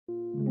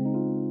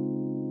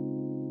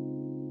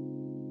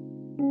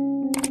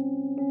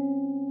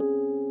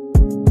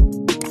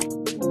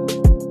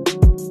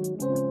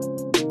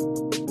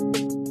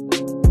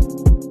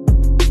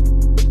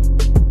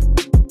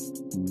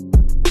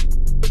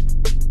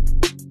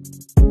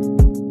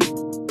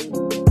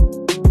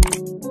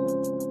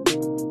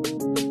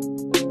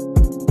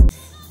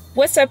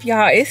What's up,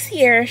 y'all? It's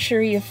Sierra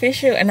Cherie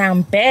Official, and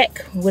I'm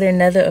back with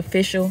another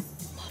official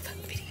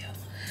motherfucking video.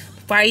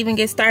 Before I even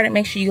get started,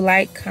 make sure you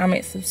like,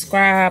 comment,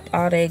 subscribe,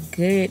 all that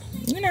good.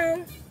 You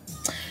know,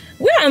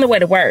 we're on the way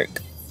to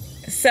work.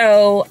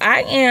 So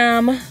I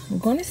am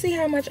going to see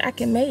how much I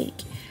can make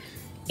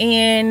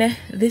in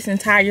this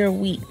entire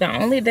week. The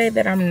only day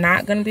that I'm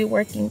not going to be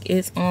working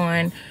is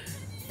on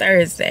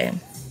Thursday.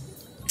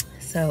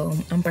 So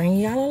I'm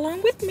bringing y'all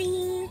along with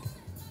me.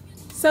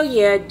 So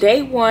yeah,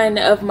 day one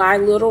of my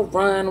little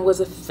run was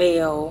a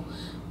fail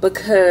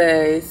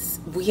because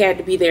we had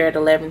to be there at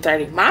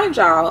 11:30. Mind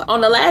y'all,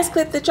 on the last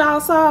clip that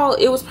y'all saw,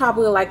 it was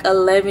probably like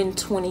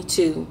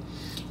 11:22.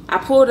 I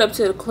pulled up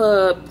to the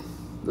club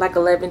like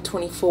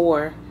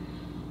 11:24.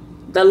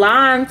 The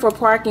line for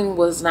parking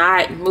was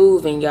not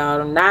moving,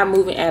 y'all. Not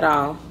moving at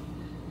all.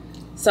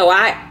 So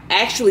I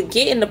actually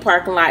get in the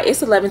parking lot.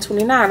 It's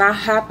 11:29. I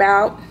hop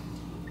out,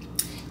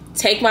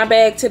 take my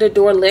bag to the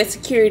door, let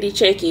security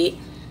check it,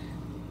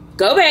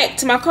 go back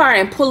to my car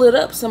and pull it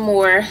up some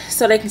more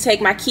so they can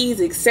take my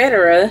keys,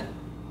 etc.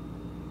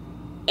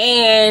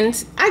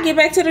 And I get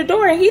back to the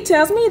door and he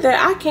tells me that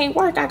I can't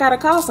work. I gotta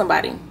call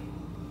somebody.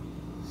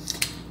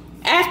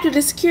 After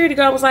the security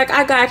guard was like,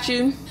 I got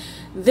you.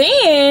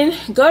 Then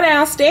go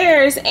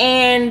downstairs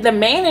and the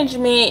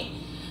management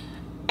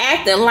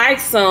acting like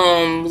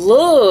some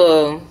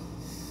little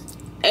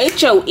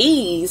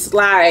HOEs.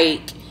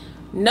 Like,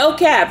 no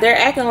cap. They're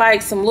acting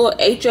like some little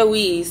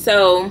HOEs.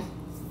 So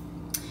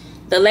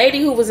the lady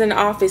who was in the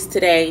office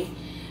today,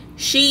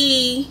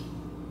 she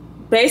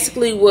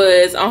basically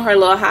was on her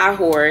little high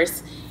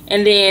horse.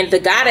 And then the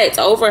guy that's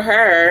over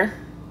her,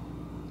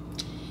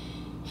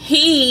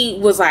 he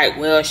was like,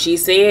 well, she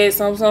said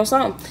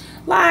something.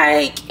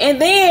 Like, and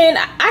then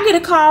I get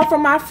a call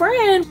from my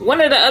friend, one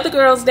of the other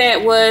girls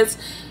that was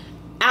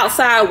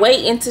outside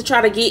waiting to try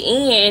to get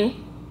in.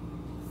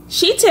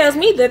 She tells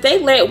me that they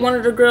let one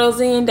of the girls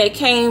in that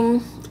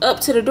came up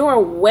to the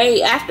door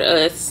way after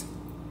us.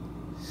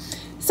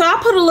 So I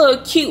put a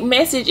little cute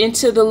message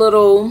into the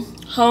little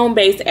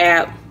home-based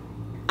app.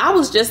 I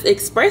was just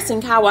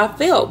expressing how I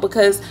felt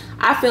because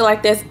I feel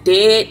like that's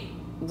dead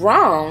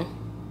wrong.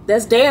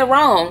 That's dead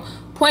wrong.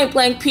 Point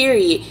blank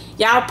period.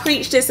 Y'all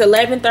preach this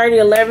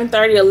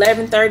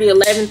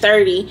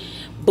 11:30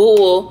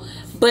 bull,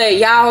 but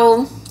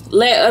y'all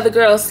let other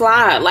girls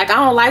slide. Like, I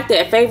don't like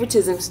that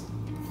favoritism.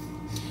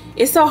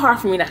 It's so hard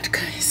for me not to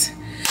cuss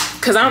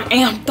because I'm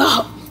amped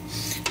up.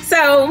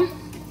 So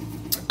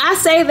I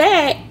say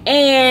that,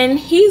 and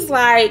he's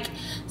like,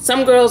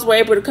 some girls were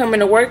able to come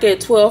into work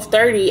at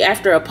 12:30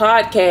 after a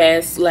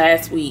podcast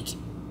last week.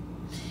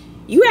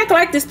 You act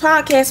like this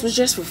podcast was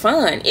just for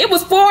fun. It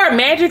was for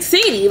Magic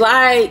City.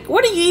 Like,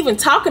 what are you even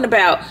talking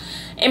about?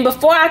 And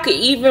before I could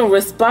even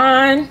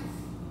respond,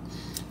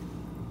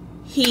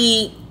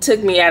 he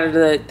took me out of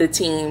the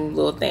team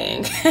little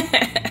thing.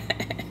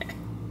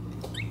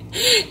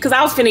 Because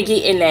I was finna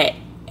get in that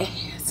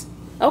ass.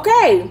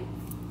 Okay.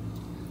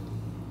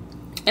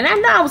 And I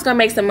know I was going to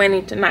make some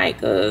money tonight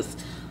because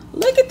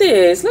look at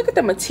this. Look at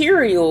the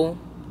material.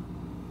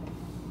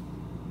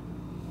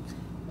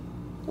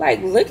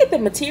 Like, look at the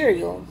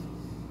material.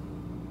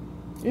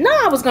 No,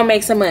 I was going to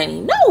make some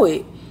money. Know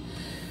it.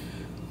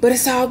 But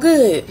it's all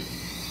good.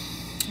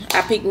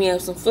 I picked me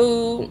up some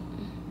food.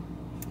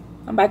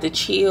 I'm about to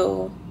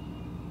chill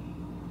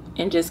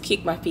and just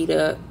kick my feet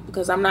up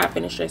because I'm not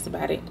finna stress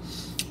about it.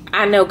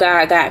 I know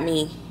God got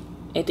me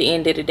at the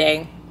end of the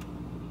day.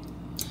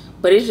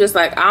 But it's just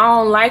like, I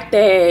don't like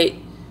that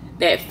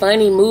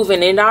funny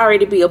moving. And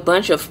already be a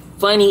bunch of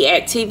funny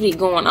activity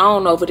going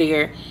on over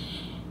there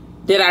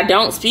that I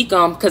don't speak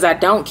on because I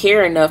don't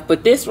care enough.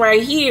 But this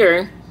right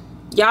here,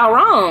 y'all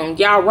wrong.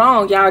 Y'all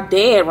wrong. Y'all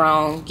dead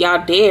wrong.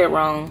 Y'all dead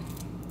wrong.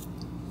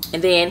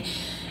 And then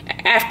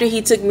after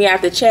he took me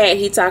out the chat,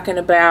 he talking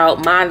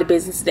about mind the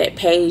business that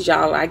pays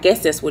y'all. I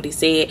guess that's what he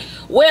said.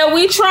 Well,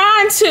 we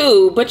trying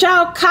to, but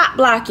y'all cop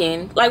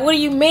blocking. Like, what do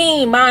you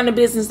mean mind the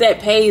business that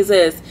pays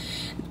us?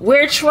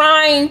 We're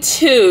trying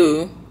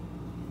to.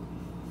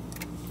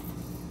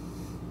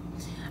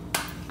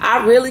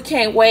 I really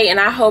can't wait,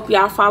 and I hope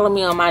y'all follow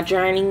me on my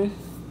journey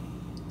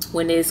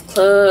when this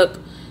club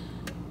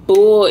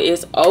bull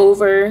is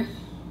over.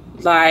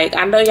 Like,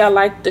 I know y'all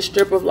like the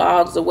stripper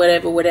vlogs or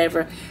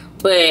whatever,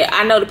 but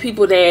I know the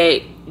people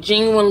that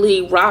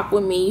genuinely rock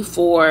with me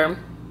for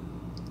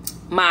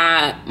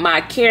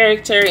my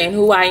character and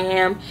who I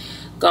am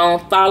gonna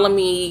follow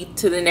me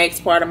to the next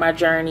part of my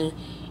journey.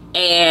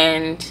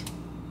 And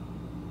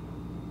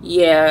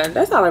yeah,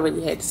 that's all I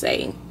really had to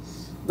say,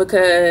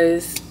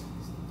 because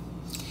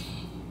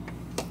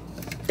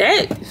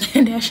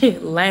that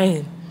shit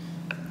lame.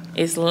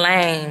 It's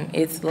lame.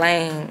 It's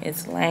lame.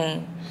 It's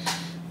lame.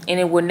 And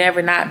it will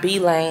never not be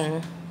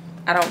lame.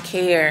 I don't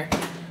care.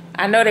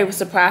 I know they were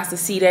surprised to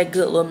see that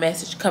good little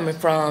message coming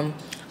from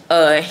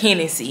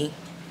Hennessy.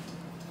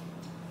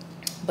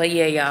 But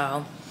yeah,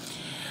 y'all,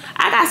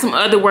 I got some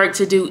other work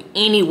to do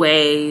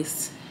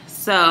anyways.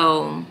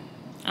 So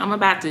I'm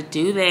about to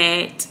do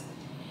that.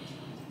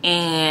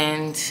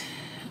 And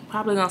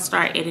Probably gonna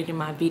start editing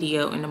my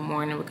video in the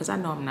morning because I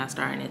know I'm not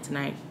starting it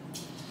tonight.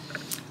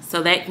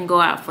 So that can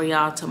go out for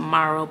y'all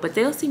tomorrow, but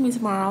they'll see me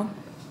tomorrow.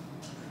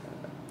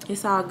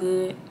 It's all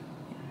good.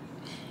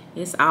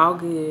 It's all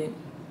good.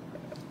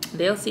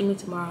 They'll see me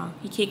tomorrow.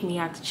 He kicked me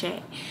out the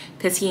chat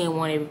because he didn't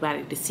want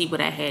everybody to see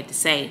what I had to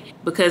say,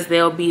 because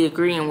they'll be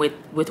agreeing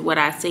with what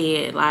I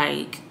said.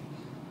 Like,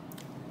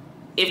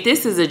 if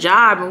this is a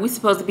job and we're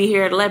supposed to be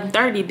here at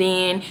 11:30,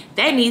 then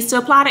that needs to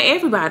apply to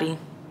everybody,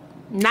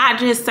 not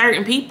just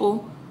certain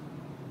people.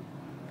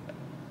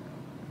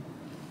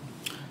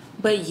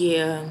 But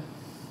yeah,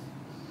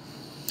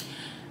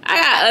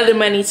 I got other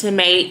money to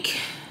make,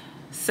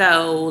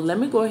 so let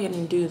me go ahead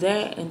and do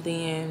that, and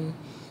then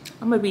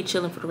I'm gonna be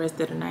chilling for the rest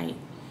of the night.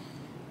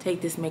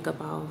 Take this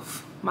makeup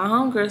off. My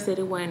homegirl said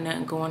it wasn't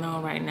nothing going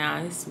on right now.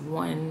 It's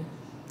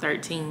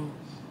 1:13,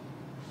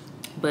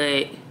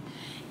 but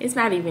it's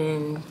not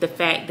even the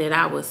fact that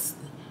I was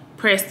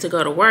pressed to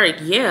go to work.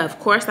 Yeah, of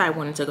course I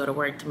wanted to go to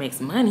work to make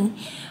some money,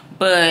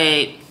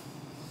 but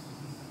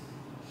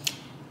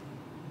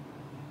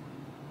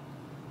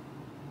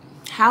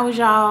how is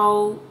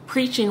y'all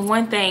preaching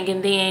one thing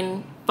and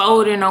then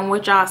folding on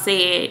what y'all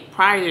said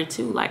prior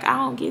to? Like, I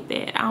don't get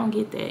that. I don't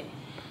get that.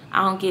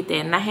 I don't get that.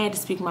 And I had to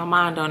speak my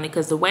mind on it,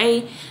 because the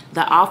way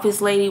the office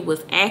lady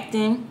was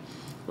acting,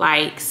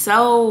 like,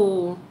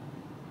 so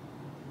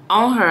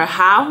on her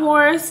high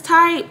horse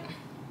type,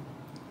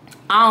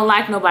 I don't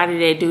like nobody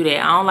that do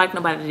that. I don't like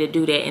nobody that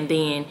do that and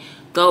then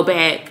go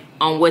back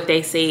on what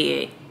they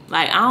said.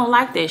 Like, I don't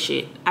like that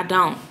shit. I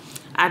don't.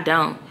 I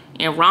don't.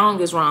 And wrong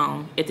is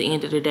wrong at the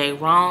end of the day.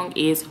 Wrong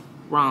is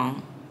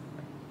wrong.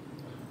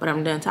 But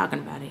I'm done talking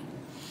about it,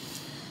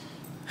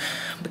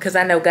 because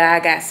I know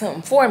God got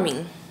something for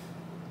me.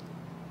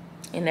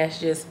 And that's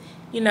just,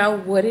 you know,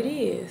 what it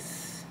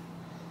is.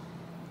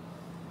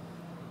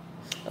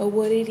 Oh,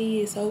 what it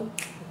is. Oh,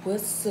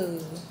 what's up?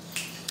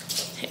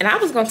 And I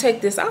was going to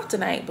take this off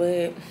tonight,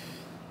 but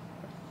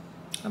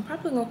I'm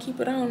probably going to keep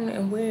it on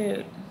and wear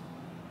it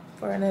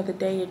for another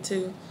day or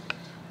two,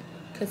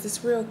 because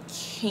it's real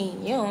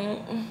cute.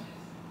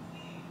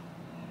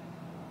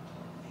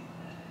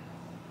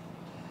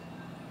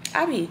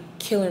 I be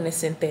killing the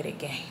synthetic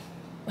game.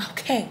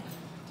 Okay.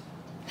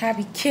 I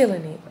be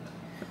killing it.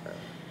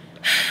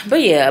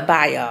 But yeah,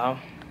 bye y'all.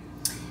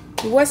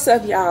 What's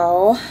up,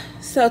 y'all?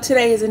 So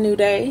today is a new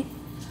day.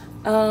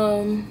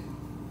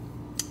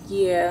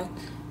 Yeah,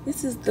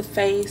 this is the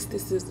face,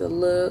 this is the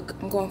look.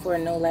 I'm going for a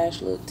no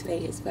lash look.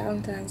 Today is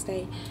Valentine's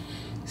Day,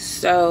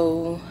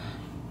 so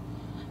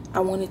I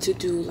wanted to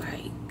do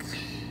like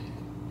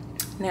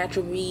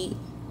natural beat,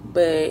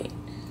 but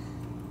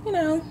you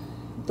know,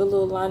 the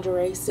little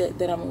lingerie set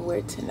that I'm gonna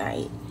wear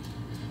tonight,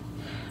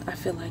 I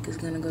feel like it's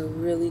gonna go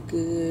really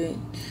good.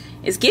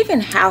 It's giving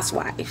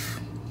housewife,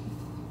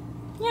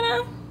 you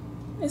know,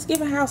 it's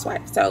giving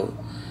housewife. So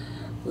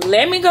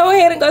let me go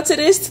ahead and go to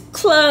this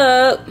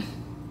club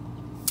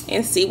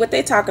and see what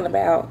they're talking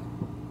about.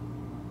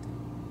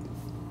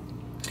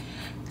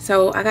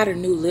 So I got a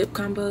new lip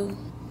combo.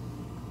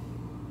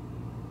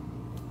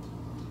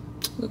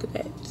 Look at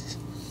that.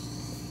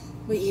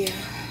 But yeah,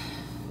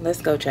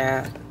 let's go,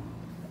 child.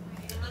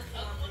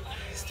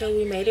 So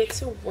we made it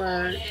to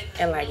work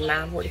at like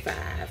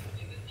 9:45.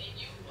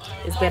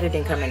 It's better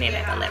than coming in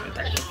at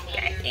 11:30.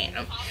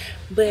 Goddamn.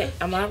 But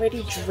I'm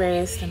already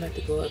dressed. I'm about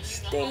to go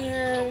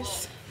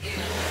upstairs.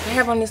 I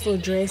have on this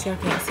little dress. Y'all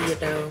can't see it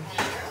though,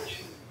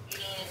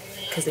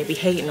 because they be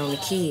hating on the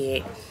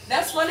kid.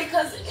 That's funny,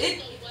 because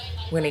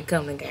when it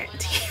comes to goddamn.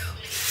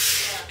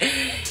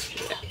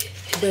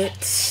 But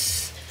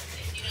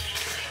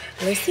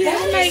let's see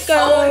how it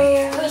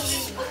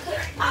goes.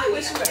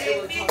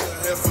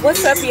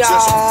 What's up,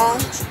 y'all?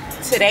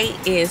 Today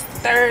is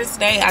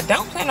Thursday. I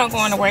don't plan on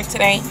going to work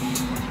today.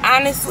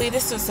 Honestly,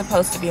 this was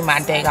supposed to be my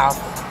day off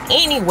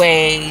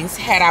anyways,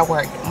 had I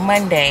worked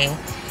Monday.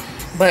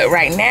 But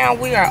right now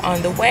we are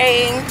on the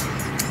way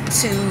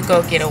to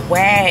go get a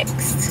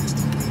wax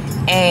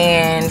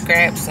and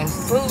grab some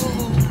food.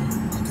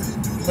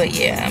 But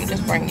yeah, I'm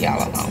just bringing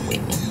y'all along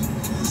with me.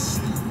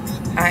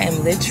 I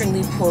am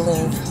literally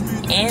pulling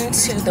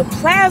into the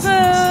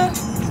plaza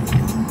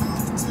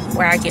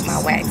where I get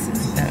my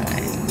waxes done.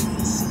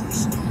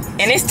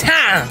 And it's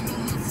time.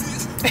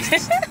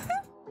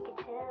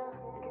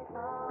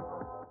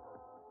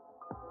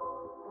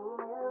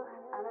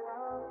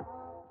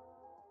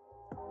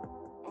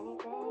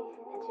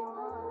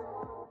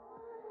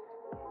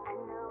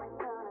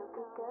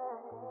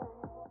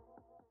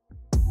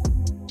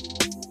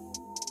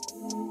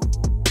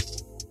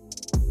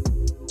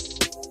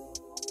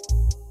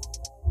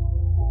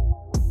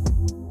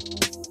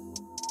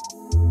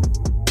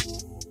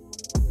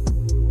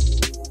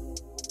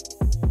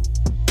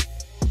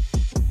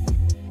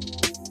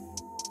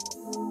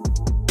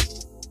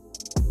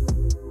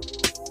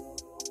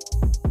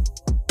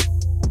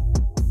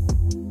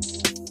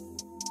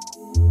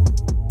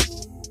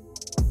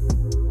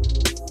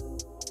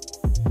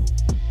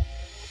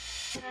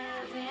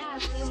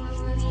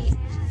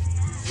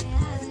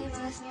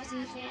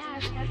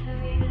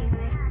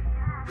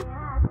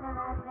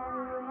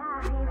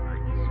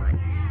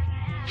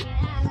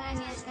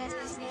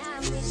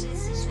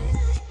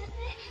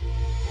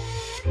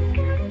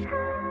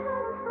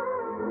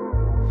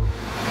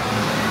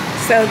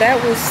 So that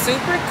was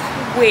super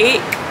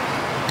quick.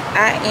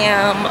 I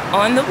am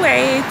on the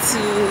way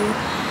to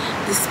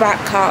the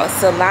spot called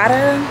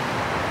Salada.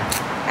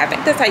 I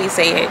think that's how you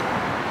say it.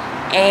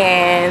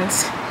 And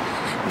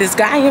this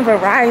guy in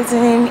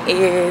Verizon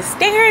is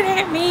staring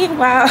at me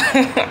while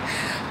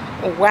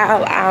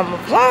while I'm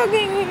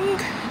vlogging.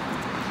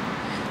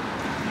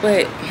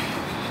 But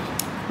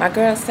my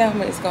girl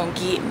Selma is gonna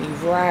get me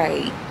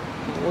right,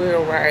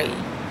 real right.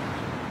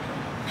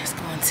 Let's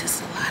go into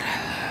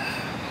Salada.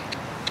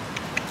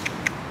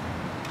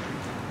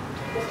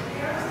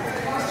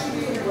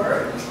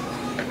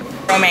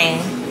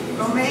 Romaine.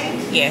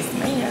 Romaine? Yes,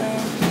 ma'am.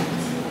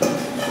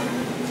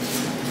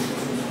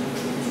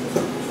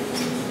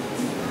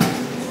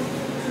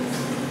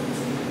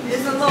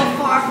 It's a little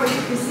far for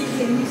you to see.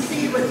 Can you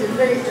see what the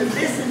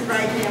list is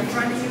right there in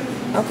front of you?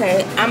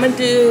 Okay, I'm gonna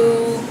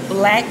do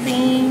black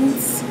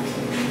beans.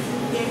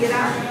 Can't get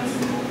out?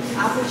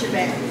 I'll put you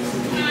back.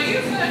 No,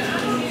 you're good. I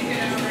don't need to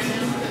get out right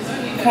now because I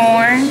need to.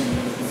 Corn.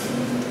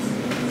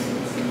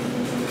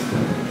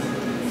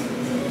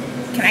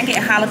 Can I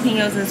get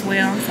jalapenos as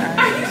well? Sorry.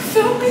 Are you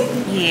filming?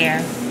 Yeah.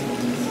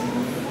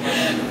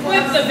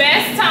 With the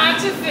best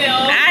time to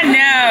film. I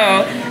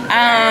know.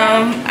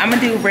 I'm gonna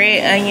do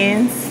red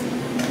onions,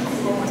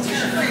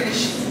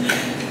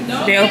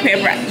 bell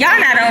pepper. Y'all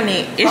not on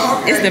it.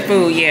 It's the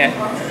food, yeah.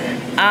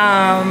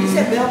 You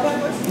said bell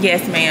peppers?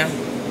 Yes, ma'am.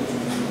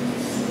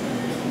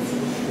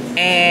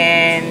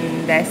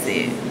 And that's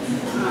it.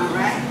 All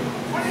right.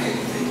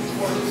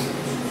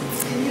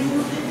 Can you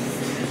move this?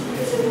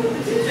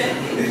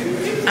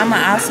 I'm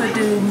gonna also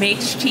do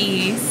mixed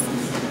cheese.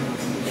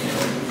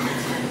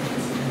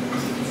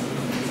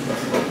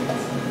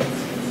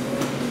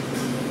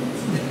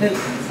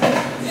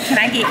 Can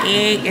I get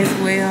egg as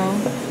well?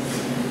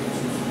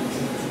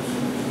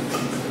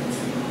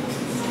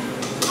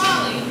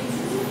 Molly.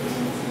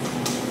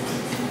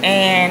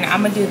 And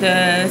I'm gonna do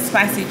the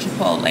spicy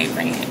chipotle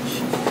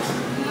ranch.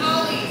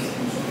 Molly.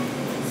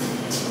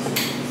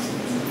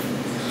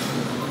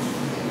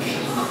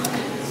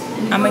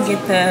 And I'm gonna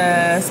get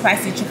the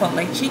spicy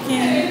chipotle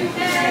chicken.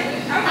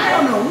 I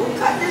don't know who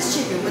cut this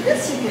chicken, but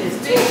this chicken is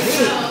too big.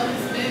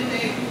 It's been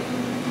big.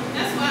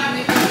 That's why I've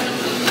been giving them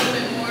a little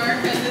bit more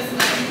because it's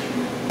like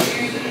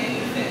barely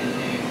any fit in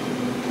there.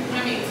 I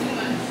mean, too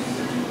much.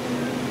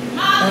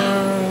 Molly.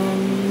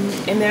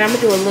 And then I'm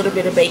gonna do a little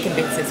bit of bacon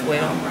bits as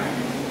well.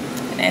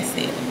 And that's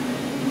it.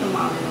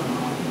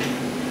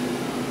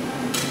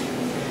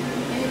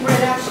 Any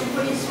bread option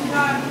for you,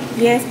 sweetheart?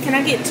 Yes, can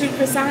I get 2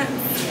 croissants?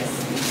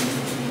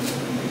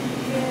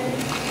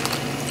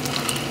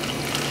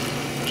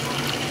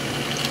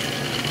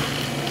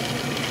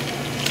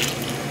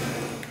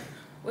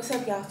 What's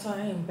up, y'all? So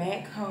I am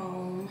back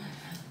home.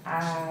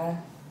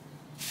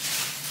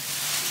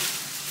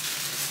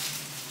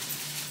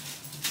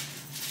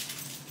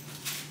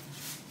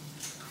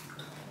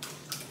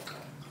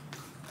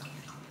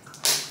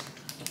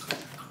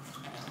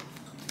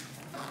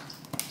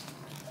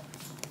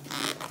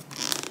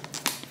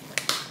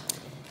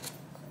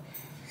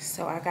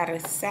 So I got a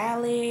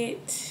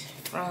salad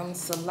from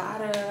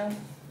Salada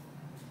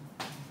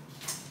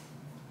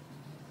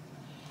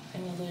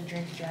and a little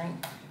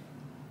drink.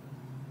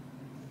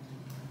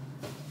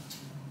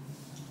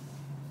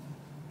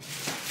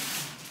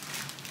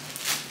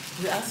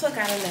 We also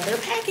got another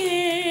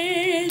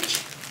package.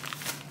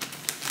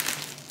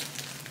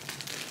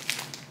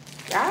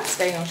 Y'all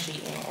stay on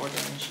sheet and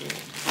ordering shit.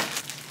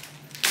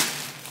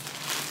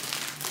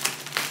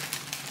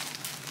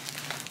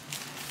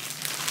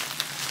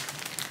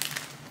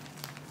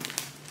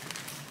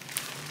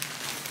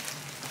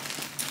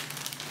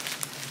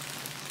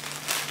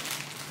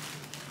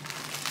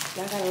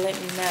 Y'all gotta let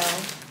me know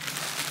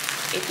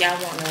if y'all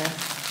wanna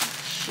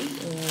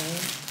sheet in.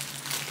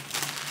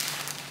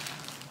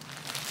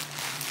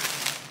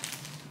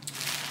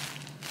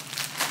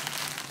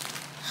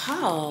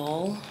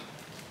 Haul,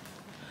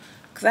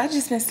 because I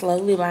just been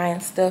slowly buying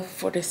stuff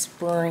for the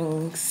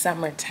spring,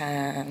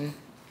 summertime.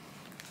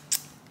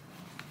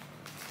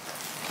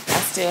 I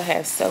still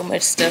have so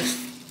much stuff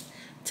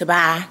to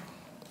buy,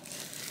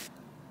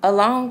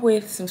 along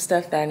with some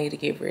stuff that I need to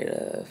get rid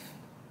of.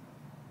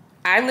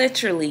 I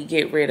literally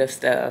get rid of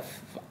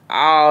stuff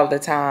all the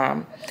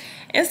time,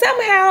 and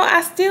somehow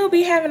I still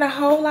be having a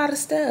whole lot of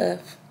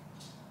stuff,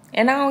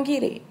 and I don't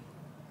get it.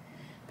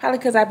 Probably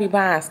because I be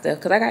buying stuff,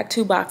 because I got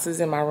 2 boxes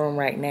in my room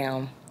right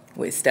now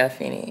with stuff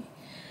in it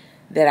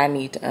that I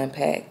need to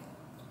unpack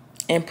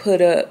and put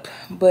up.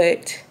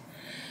 But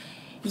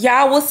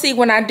y'all will see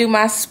when I do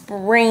my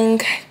spring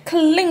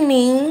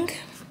cleaning,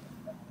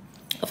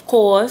 of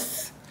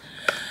course.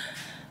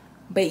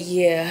 But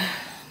yeah,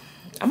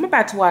 I'm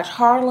about to watch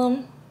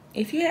Harlem.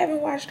 If you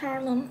haven't watched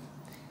Harlem,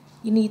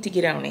 you need to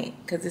get on it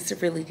because it's a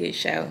really good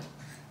show.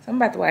 So I'm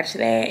about to watch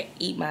that,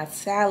 eat my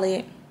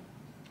salad.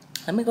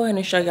 Let me go ahead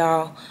and show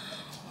y'all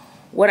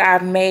what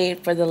I've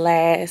made for the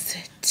last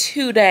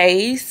 2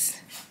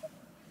 days.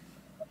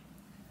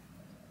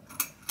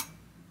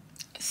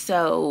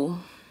 So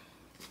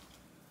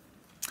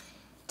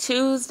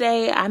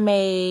Tuesday I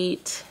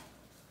made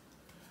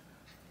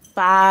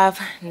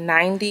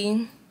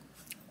 $5.90.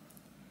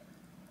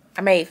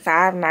 I made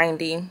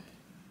 $5.90.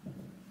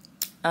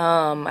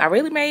 I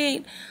really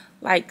made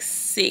like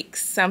 $6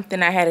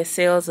 something. I had a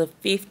sales of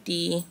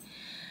 50.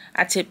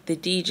 I tipped the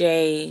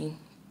DJ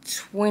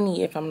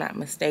 20 if I'm not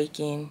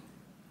mistaken.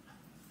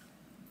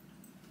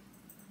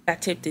 I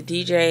tipped the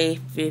DJ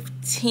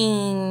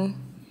 15,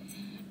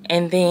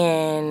 and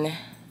then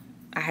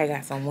I had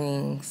got some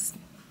wings.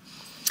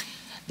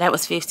 That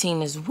was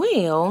 15 as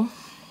well.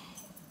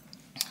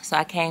 So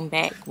I came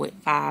back with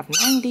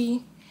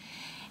 $5.90.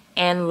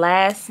 And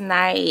last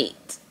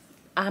night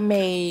I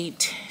made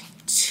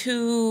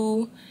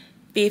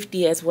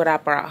 $2.50 as what I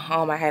brought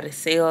home. I had a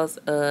sales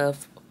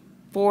of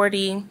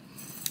 40,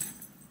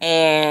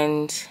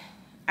 and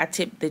I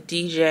tipped the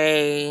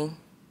DJ.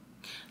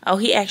 Oh,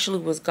 he actually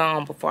was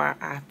gone before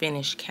I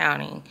finished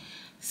counting.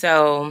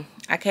 So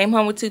I came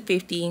home with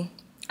 $2.50.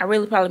 I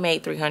really probably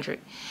made $300,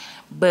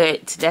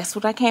 but that's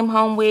what I came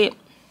home with.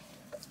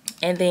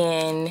 And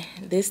then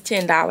this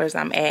 $10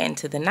 I'm adding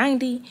to the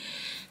 $90.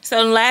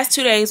 So in the last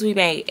 2 days we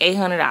made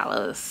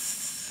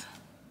 $800.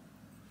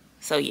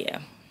 So yeah.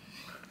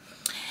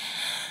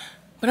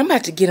 But I'm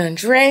about to get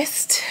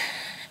undressed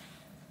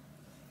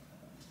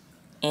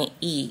and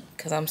eat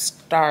because I'm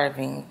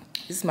starving.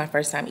 This is my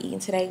first time eating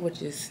today,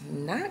 which is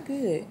not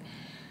good,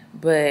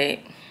 but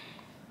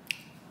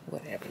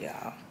whatever,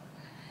 y'all.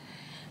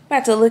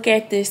 About to look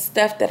at this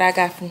stuff that I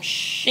got from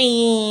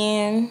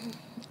Shein,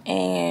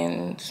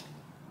 and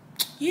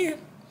yeah.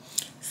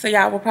 So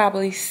y'all will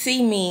probably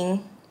see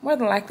me more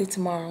than likely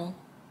tomorrow.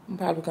 I'm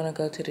probably gonna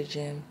go to the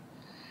gym,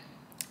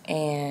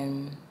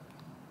 and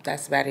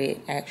that's about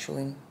it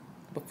actually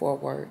before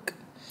work.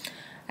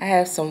 I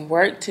have some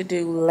work to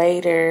do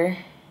later,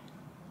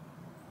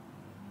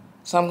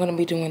 so I'm gonna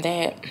be doing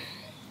that.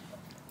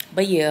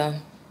 But yeah,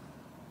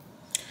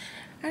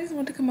 I just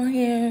want to come on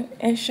here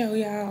and show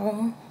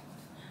y'all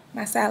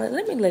my salad.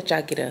 Let me let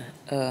y'all get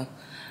a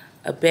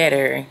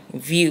better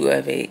view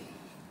of it.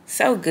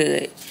 So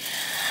good.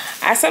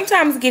 I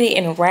sometimes get it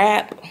in a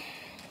wrap,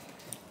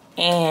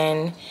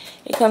 and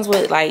it comes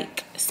with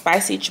like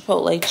spicy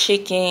chipotle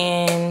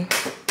chicken,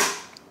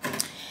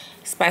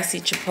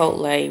 spicy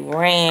chipotle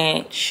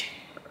ranch,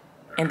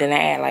 and then I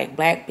add like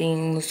black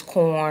beans,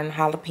 corn,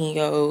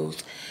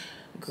 jalapenos,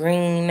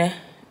 green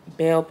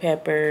bell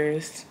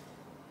peppers.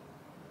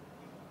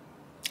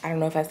 I don't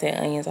know if I said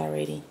onions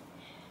already,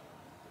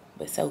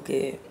 but so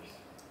good.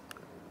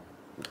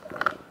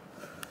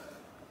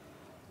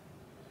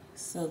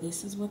 So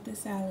this is what the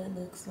salad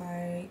looks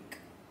like.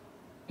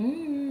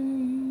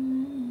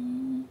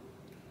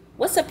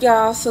 What's up,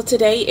 y'all? So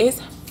today is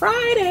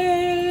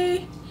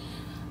Friday.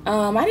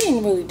 I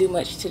didn't really do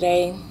much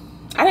today.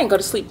 I didn't go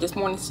to sleep this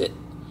morning.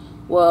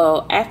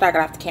 Well, after I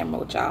got off the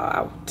camera with y'all,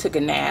 I took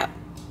a nap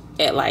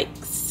at like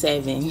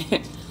 7.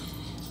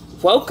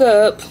 Woke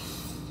up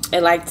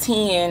at like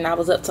 10. I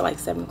was up till like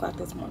 7 o'clock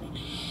this morning.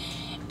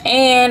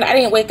 And I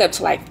didn't wake up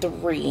till like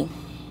 3.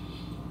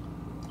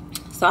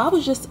 So I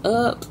was just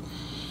up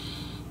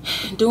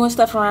doing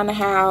stuff around the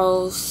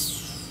house,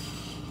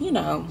 you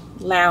know,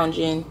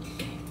 lounging.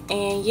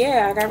 And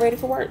yeah, I got ready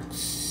for work.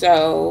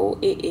 So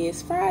it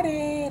is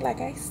Friday,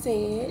 like I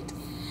said.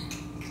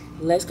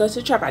 Let's go to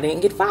the trap. I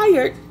didn't get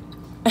fired.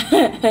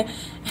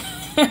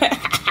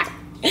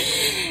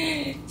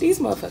 These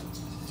motherfuckers,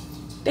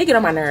 they get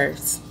on my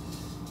nerves.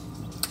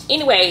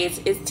 Anyways,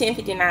 it's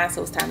 10:59,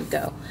 so it's time to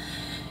go,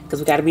 because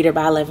we got to be there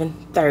by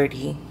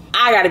 11:30.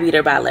 I got to be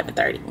there by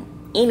 11:30.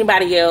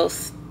 Anybody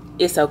else,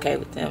 it's okay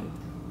with them.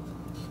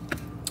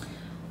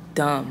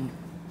 Dumb.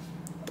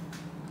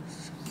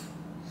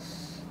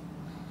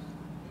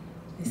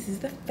 This is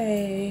the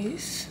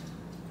face.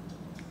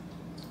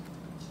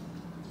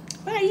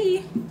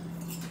 Bye.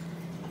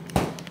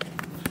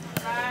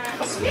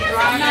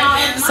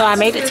 So I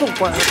made it to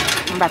work.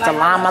 I'm about to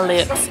line my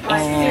lips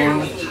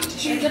and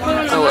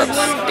go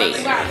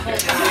upstairs.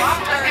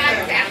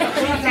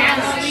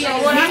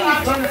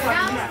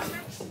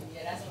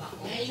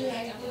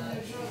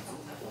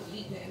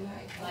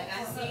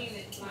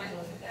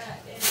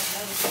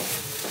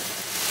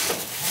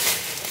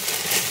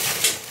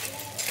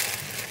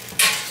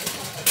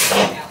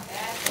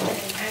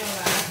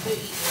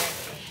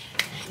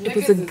 It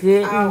was a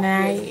good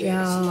night,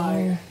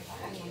 y'all.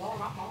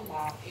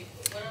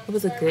 It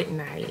was a good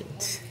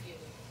night.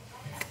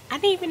 I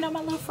didn't even know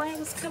my little friend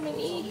was coming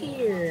in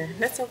here.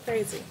 That's so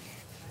crazy.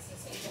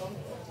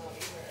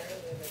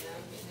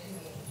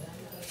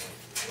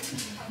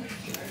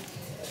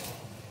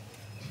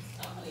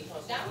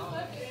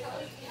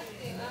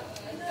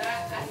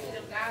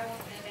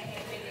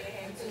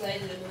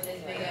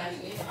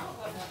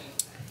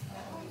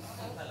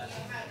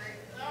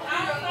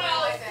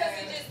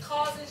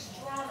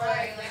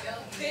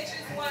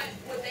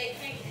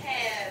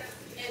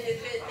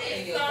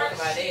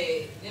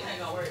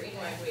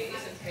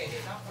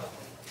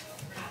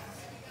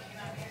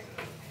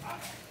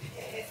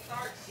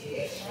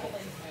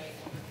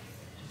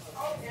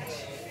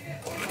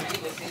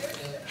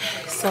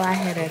 So I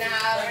had a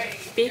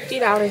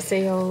 $50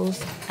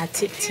 sales. I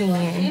took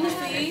 10,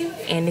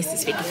 and this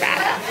is 55.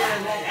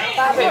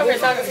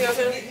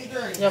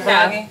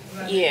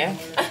 Yeah.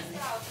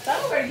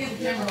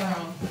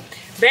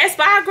 Best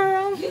Buy,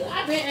 girl.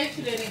 I've been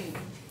extra that in.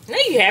 No,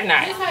 you have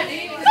not. Yes, I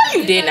did. No,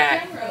 you did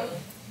not.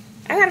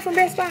 I got it from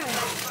Best Buy.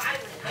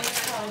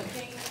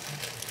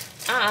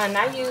 And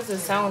I use a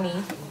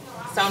Sony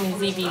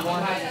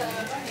ZV-1.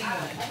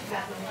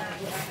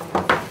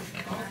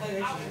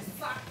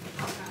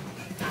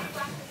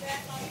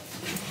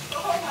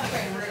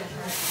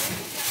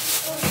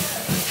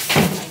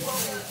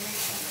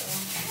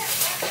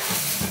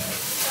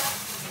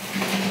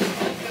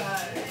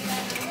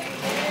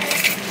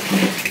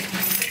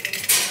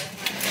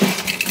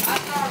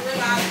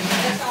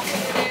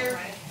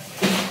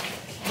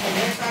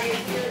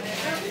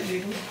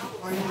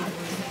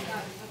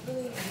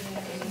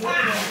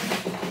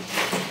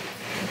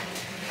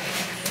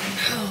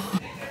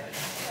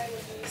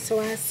 So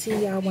I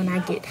see y'all when I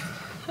get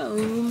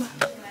home.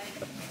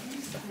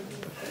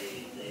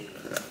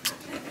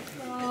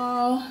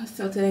 Oh,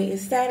 so today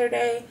is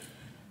Saturday.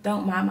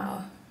 Don't mind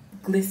my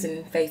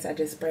glistening face. I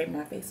just sprayed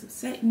my face with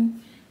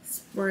setting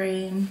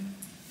spray.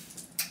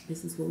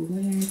 This is what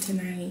we're wearing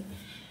tonight.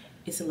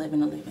 It's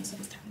 11:11, so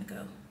it's time to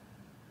go.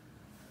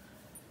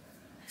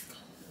 Let's go.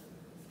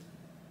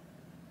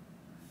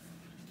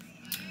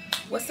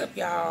 What's up,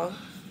 y'all?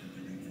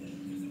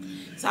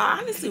 So I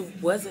honestly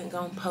wasn't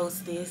gonna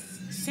post this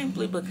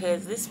simply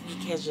because this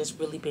week has just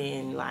really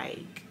been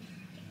like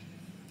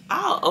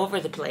all over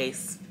the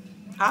place.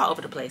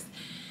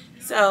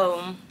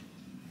 So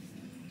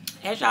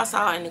as y'all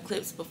saw in the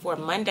clips before,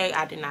 Monday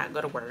I did not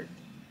go to work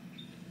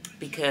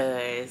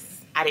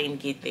because I didn't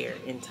get there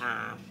in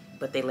time,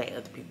 but they let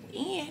other people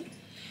in.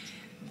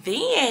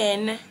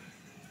 Then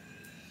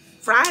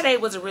Friday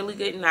was a really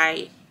good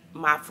night.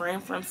 My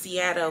friend from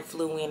Seattle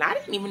flew in. I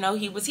didn't even know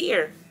he was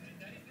here.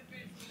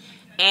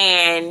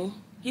 And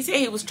he said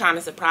he was trying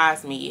to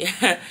surprise me.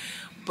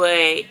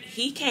 But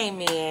he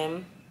came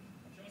in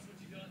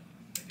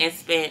and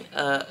spent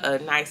a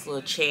nice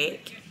little check.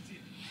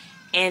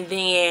 And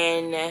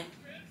then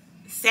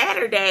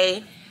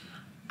Saturday,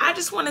 I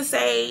just want to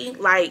say,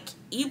 like,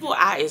 evil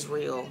eye is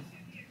real.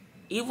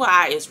 Evil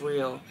eye is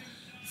real.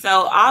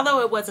 So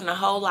although it wasn't a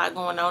whole lot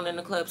going on in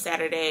the club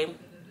Saturday,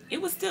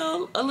 it was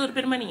still a little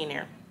bit of money in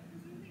there.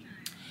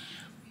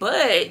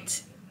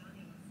 But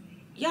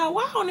y'all,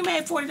 why I only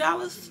made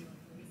 $40?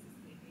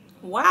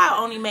 Why I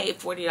only made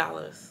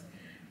 $40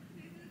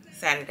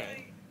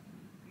 Saturday?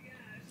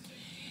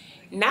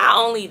 Not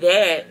only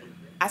that,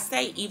 I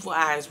say evil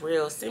eye is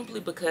real simply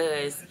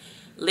because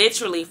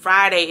literally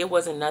Friday it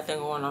wasn't nothing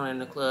going on in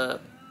the club.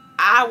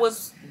 I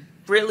was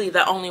really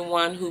the only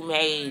one who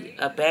made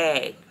a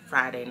bag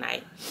Friday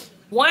night.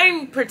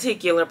 One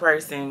particular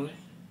person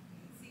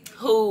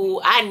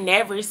who I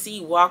never see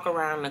walk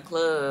around the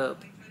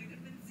club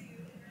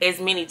as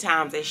many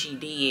times as she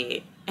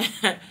did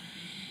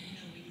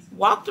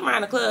walked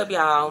around the club,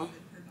 y'all,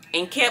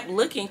 and kept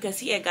looking because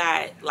he had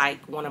got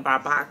like one of our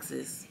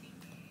boxes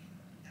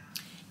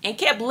and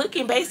kept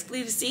looking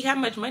basically to see how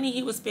much money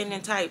he was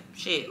spending type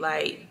shit.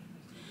 Like,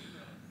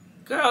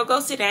 girl, go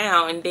sit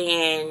down. And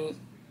then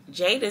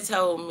Jada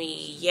told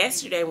me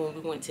yesterday when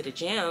we went to the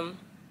gym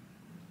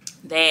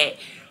that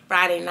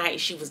Friday night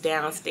she was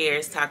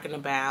downstairs talking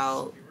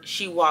about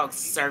she walks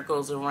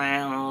circles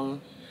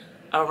around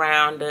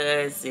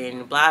us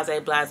and blase,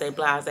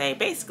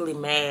 basically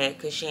mad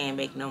because she ain't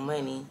make no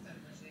money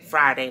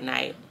Friday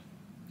night.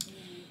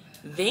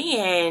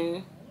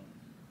 Then,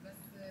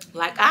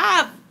 like,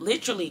 I've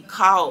literally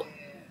caught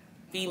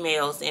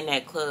females in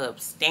that club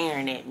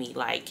staring at me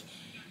like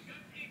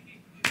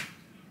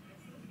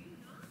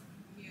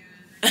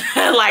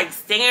like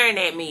staring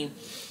at me.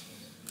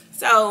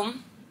 So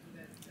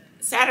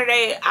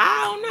Saturday,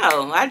 I don't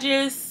know,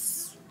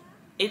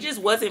 it just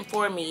wasn't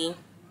for me.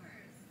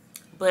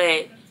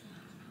 But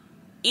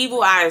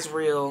evil eye is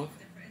real.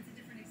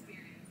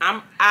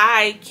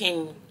 I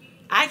can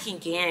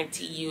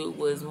guarantee you it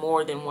was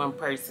more than one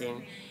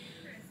person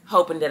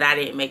hoping that I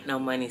didn't make no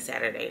money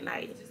Saturday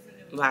night.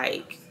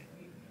 Like,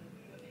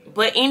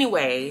 but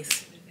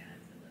anyways,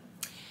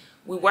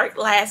 we worked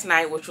last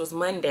night, which was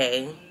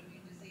Monday.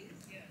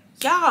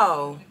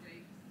 Y'all,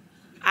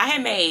 I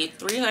had made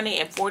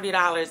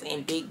 $340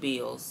 in big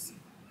bills.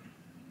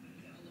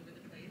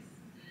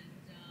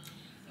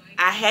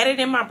 I had it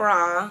in my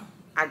bra.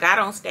 I got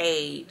on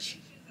stage.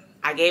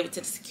 I gave it to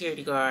the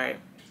security guard.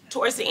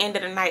 Towards the end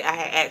of the night, I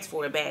had asked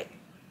for it back.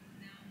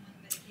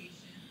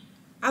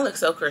 I look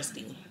so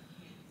crusty.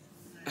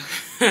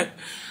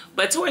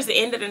 But towards the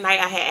end of the night,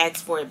 I had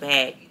asked for it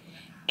back.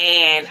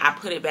 And I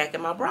put it back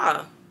in my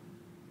bra.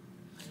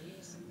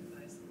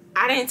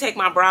 I didn't take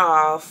my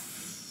bra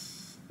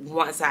off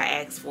once I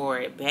asked for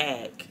it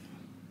back.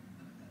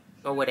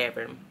 Or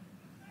whatever.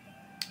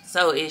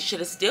 So it should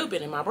have still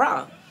been in my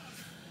bra.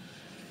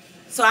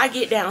 So I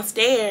get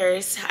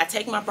downstairs, I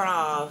take my bra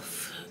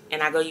off,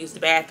 and I go use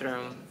the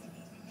bathroom.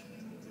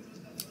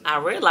 I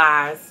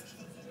realize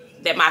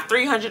that my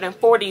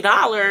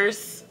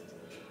 $340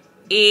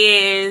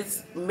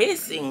 is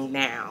missing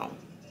now.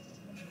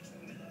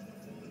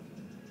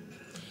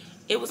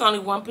 It was only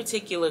one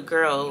particular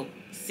girl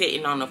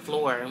sitting on the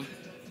floor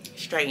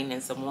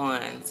straightening some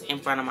ones in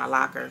front of my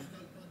locker.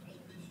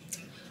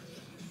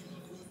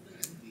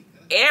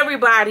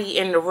 Everybody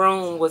in the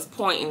room was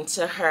pointing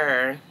to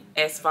her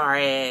as far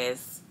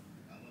as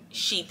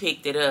she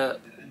picked it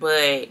up,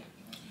 but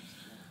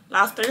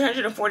lost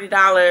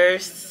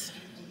 $340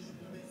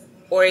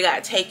 or it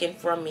got taken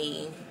from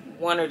me,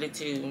 one of the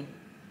two,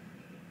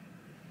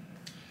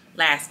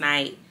 last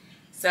night.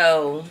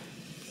 So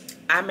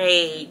I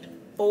made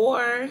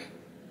 4,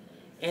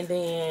 and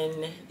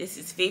then this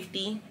is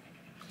 50.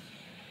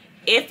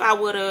 If I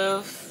would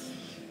have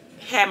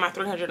had my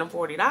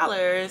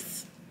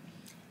 $340,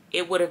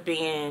 it would have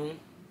been,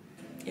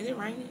 is it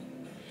raining?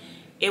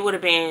 It would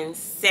have been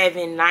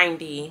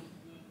 $790,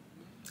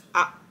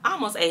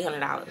 almost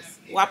 $800.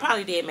 Well, I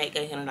probably did make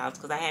 $800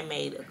 because I had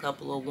made a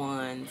couple of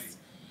ones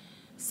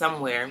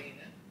somewhere.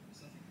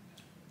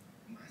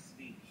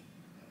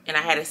 And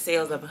I had a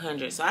sales of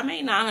 $100. So I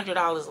made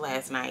 $900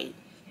 last night.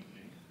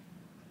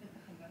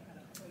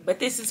 But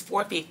this is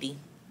 $450.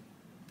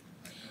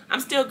 I'm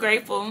still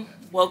grateful.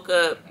 Woke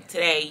up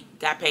today,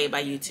 got paid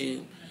by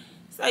YouTube.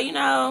 So, you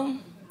know,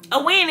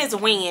 a win is a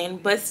win,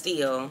 but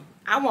still,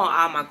 I want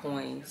all my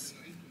coins.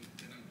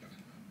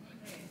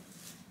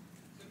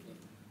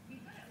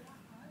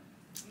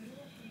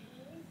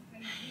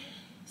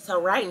 So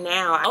right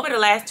now, over the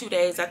last 2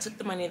 days, I took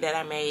the money that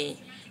I made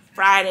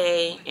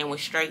Friday and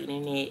was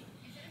straightening it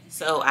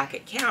so I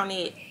could count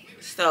it.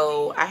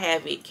 So I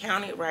have it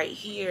counted right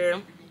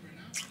here.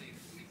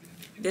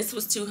 This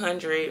was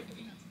 $200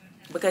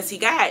 because he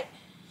got,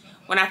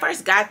 when I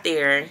first got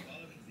there,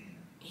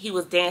 he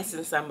was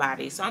dancing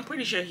somebody. So I'm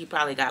pretty sure he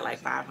probably got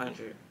like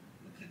 $500.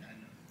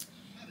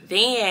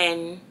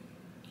 Then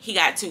he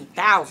got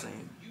 $2,000.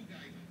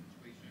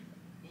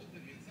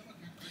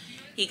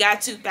 He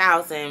got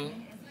 $2,000.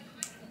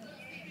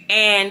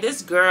 And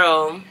this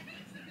girl,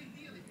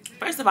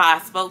 first of all, I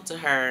spoke to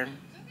her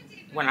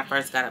when I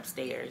first got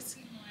upstairs.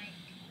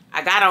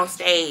 I got on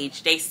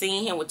stage. They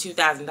seen him with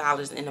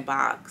 $2,000 in the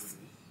box.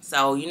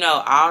 So, you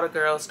know, all the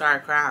girls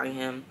started crowding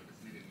him.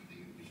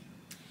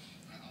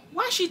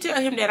 Why she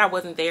tell him that I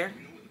wasn't there?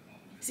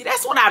 See,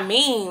 that's what I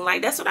mean.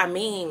 Like, that's what I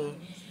mean.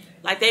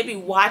 Like, they be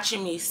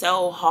watching me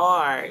so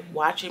hard.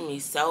 Watching me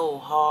so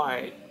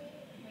hard.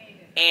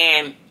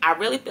 And I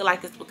really feel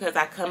like it's because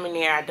I come in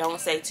there, I don't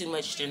say too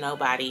much to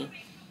nobody.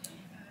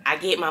 I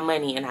get my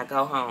money and I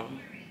go home.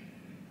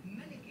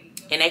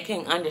 And they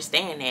can't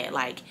understand that.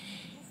 Like,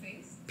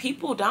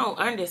 people don't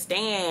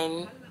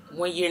understand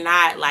when you're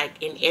not,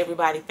 like, in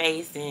everybody's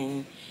face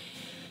and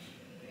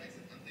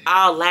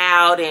all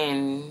loud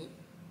and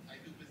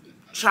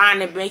trying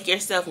to make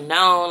yourself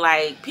known.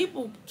 Like,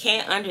 people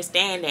can't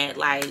understand that.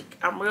 Like,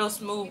 I'm real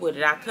smooth with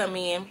it. I come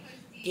in,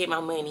 get my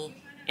money,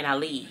 and I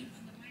leave.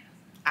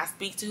 I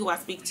speak to who I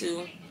speak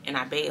to, and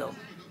I bail.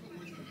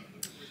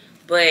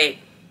 But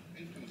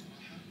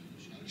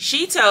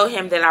she told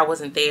him that I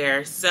wasn't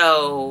there.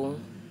 So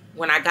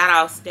when I got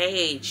off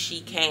stage,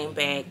 she came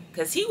back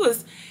because he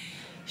was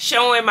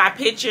showing my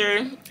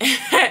picture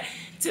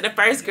to the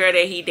first girl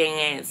that he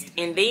danced.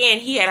 And then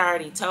he had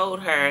already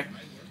told her,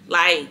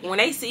 like, when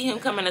they see him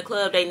come in the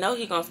club, they know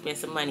he gonna spend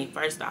some money,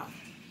 first off.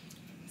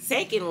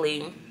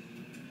 Secondly,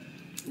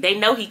 they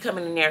know he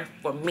coming in there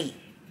for me.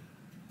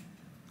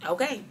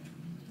 Okay?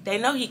 They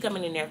know he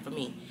coming in there for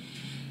me.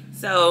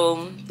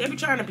 So they be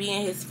trying to be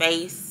in his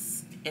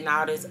face and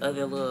all this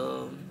other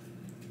little,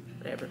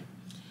 whatever,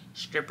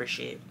 stripper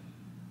shit.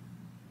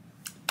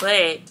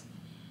 But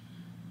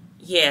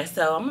yeah,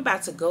 so I'm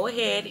about to go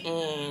ahead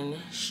and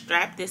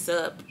strap this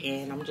up,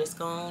 and I'm just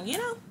gonna, you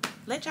know,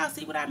 let y'all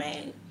see what I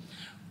made.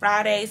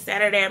 Friday,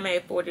 Saturday I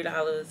made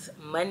 $40.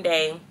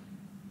 Monday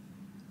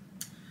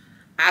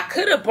I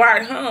could have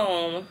brought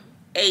home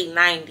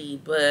 $8.90,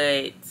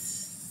 but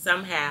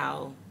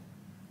somehow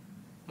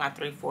my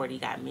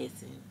 $340 got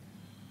missing.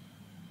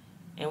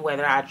 And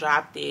whether I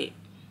dropped it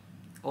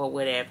or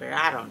whatever,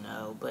 I don't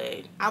know.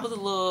 But I was a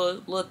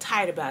little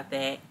tight about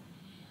that.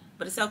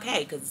 But it's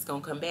okay because it's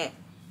going to come back.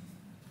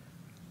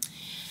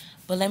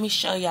 But let me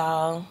show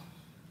y'all.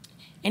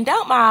 And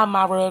don't mind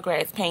my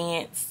Rugrats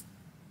pants.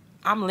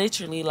 I'm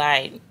literally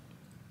like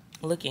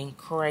looking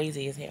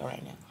crazy as hell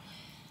right now.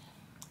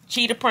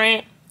 Cheetah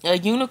print, a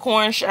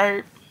unicorn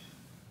shirt,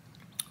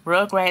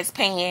 Rugrats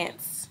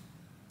pants.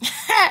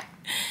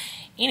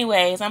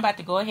 Anyways, I'm about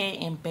to go ahead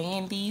and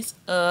band these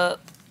up.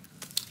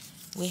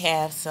 We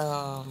have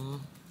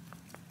some.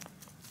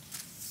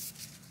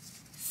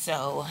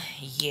 So,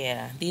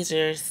 yeah. These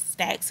are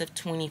stacks of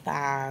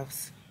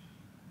 25s.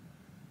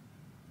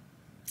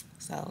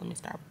 So, let me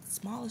start with the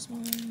smallest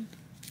one.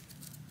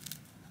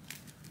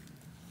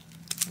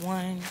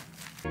 One.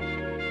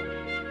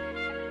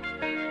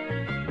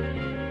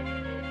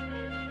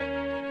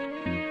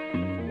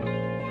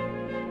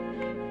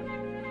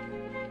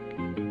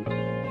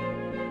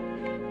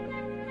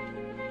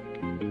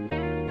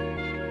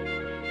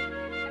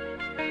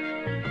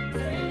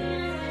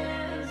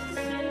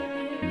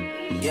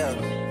 Yeah.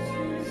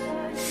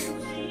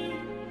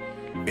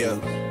 Yeah.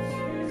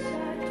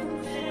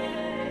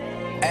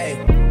 Hey.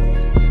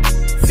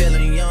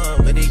 Feeling young,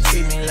 but they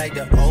treat me like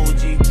the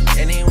OG.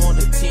 And they want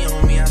the T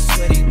on me, I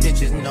swear these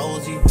bitches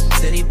nosy.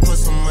 Said he put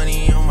some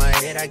money on my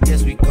head, I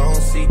guess we gon'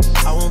 see.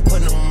 I won't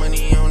put no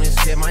money on this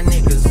shit, my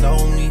niggas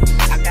owe me.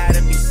 I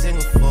gotta be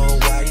single for a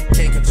while, you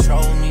can't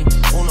control me.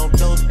 Uno,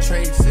 those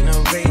traits in a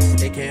race,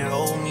 they can't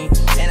hold me.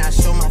 And I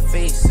show my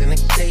face in a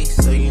case,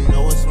 so you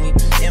know it's me.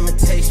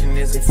 Imitation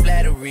isn't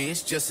flattery,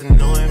 it's just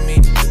annoying me.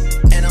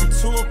 And I'm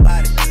too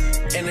about it.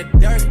 And the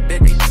dirt that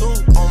they threw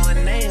on my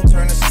name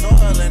turned to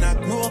soil, and I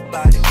grew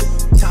about it.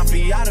 Time for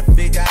y'all to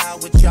figure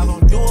out what y'all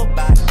gon' do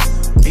about it.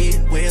 Big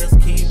wheels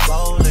keep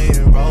rolling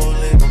and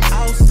rolling. I'm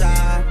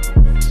outside,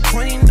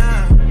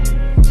 29,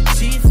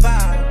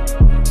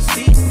 G5,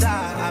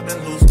 seaside. I've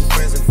been losing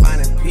friends and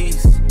finding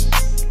peace.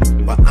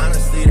 But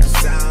honestly, that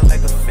sounds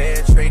like a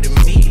fair trade to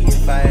me.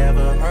 If I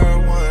ever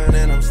heard one,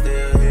 and I'm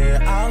still here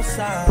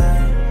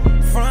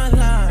outside, front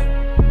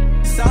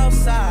line, south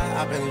side.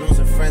 I've been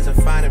losing friends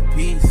and finding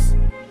peace.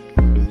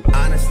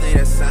 Honestly,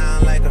 that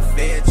sound like a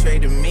fair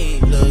trade to me.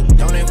 Look,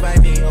 don't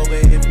invite me over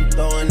if you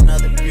throw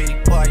another pretty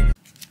party.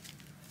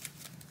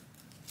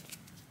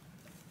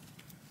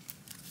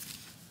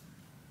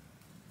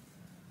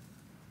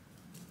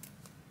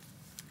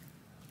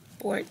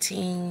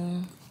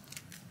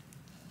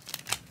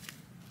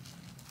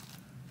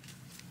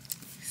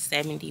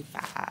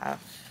 $14.75.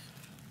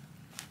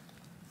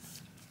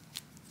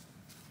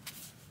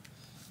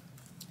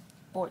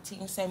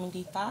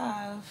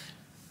 $14.75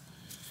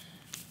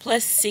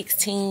 plus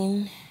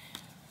 16.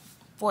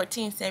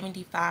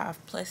 $14.75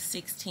 plus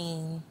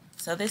 16.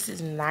 So this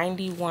is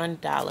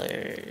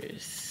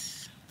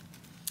 $91.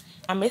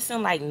 I'm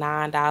missing like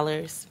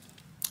 $9,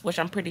 which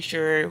I'm pretty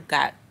sure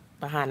got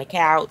behind the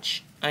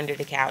couch, under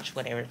the couch,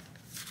 whatever.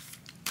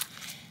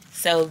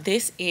 So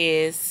this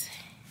is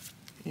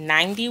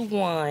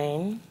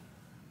 91.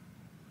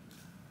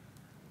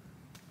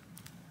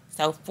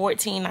 So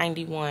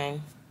 $14.91.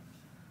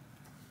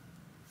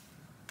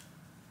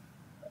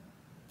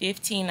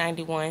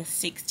 $15.91,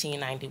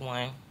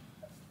 $16.91.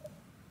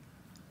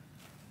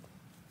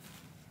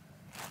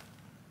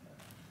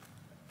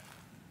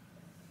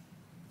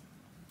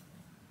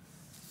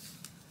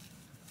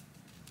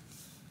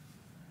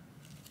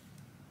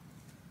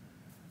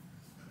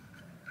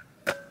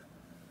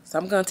 So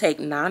I'm gonna take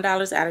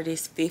 $9 out of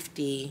this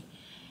 50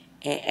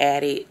 and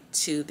add it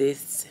to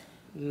this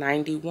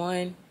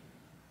 91.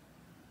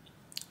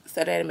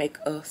 So that'll make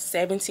a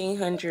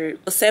 1,700.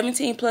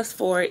 17 plus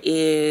 4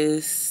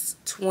 is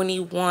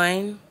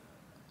 21.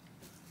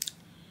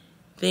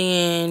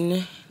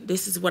 Then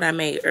this is what I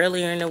made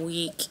earlier in the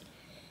week.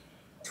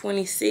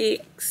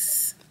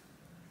 26.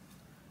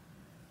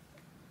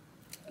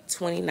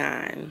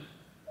 29.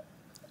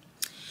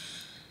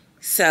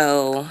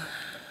 So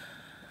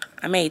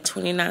I made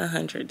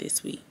 2,900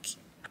 this week.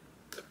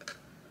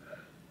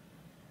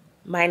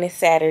 Minus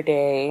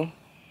Saturday.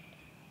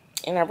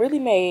 And I really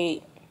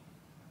made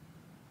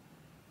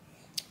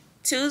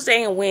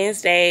Tuesday and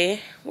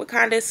Wednesday were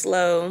kind of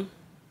slow.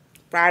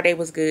 Friday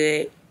was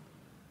good.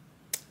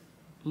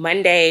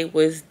 Monday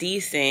was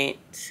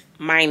decent,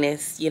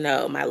 minus, you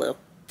know, my little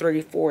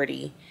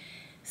 340.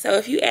 So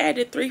if you add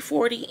the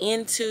 340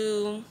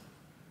 into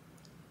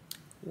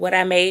what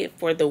I made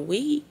for the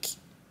week,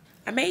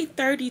 I made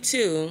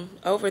 32,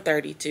 over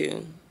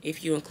 32,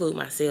 if you include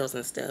my sales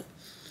and stuff.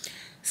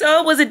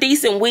 So it was a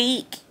decent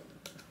week.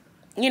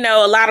 You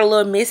know, a lot of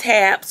little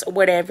mishaps or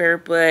whatever,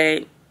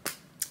 but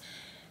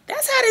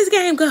that's how this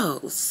game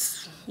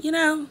goes, you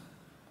know.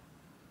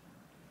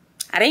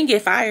 I didn't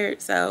get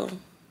fired, so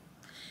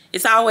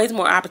it's always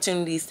more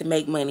opportunities to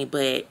make money,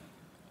 but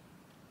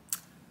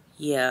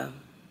yeah.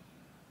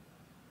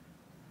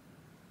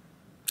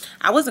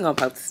 I wasn't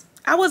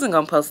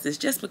gonna post this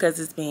just because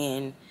it's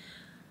been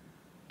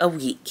a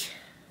week.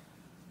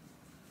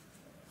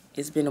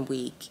 It's been a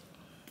week.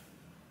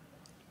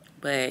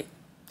 But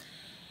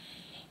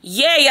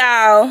yeah,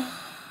 y'all.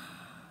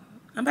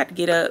 I'm about to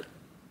get up.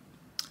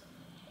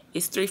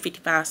 It's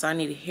 3:55, so I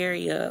need to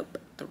hurry up,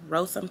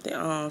 throw something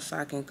on so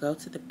I can go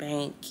to the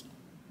bank.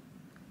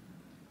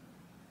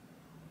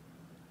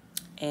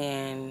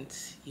 And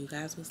you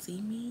guys will see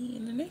me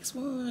in the next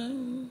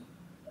one.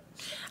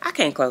 I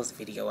can't close the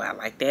video out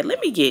like that. Let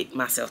me get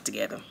myself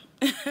together.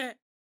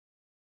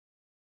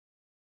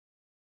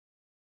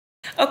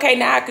 Okay,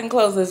 now I can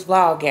close this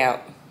vlog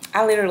out.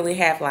 I literally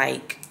have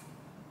like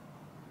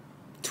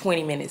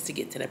 20 minutes to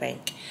get to the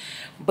bank.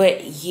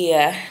 But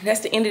yeah, that's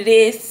the end of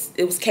this.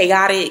 It was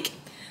chaotic.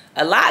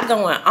 A lot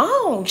going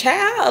on,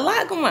 child. A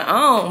lot going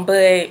on.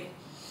 But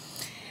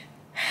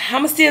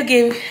I'ma still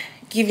give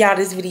y'all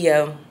this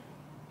video.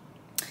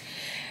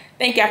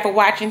 Thank y'all for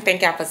watching.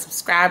 Thank y'all for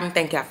subscribing.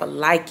 Thank y'all for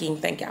liking.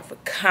 Thank y'all for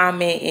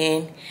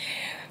commenting.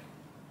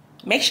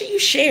 Make sure you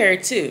share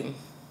too.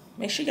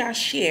 Make sure y'all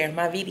share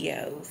my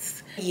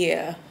videos.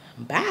 Yeah.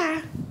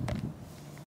 Bye.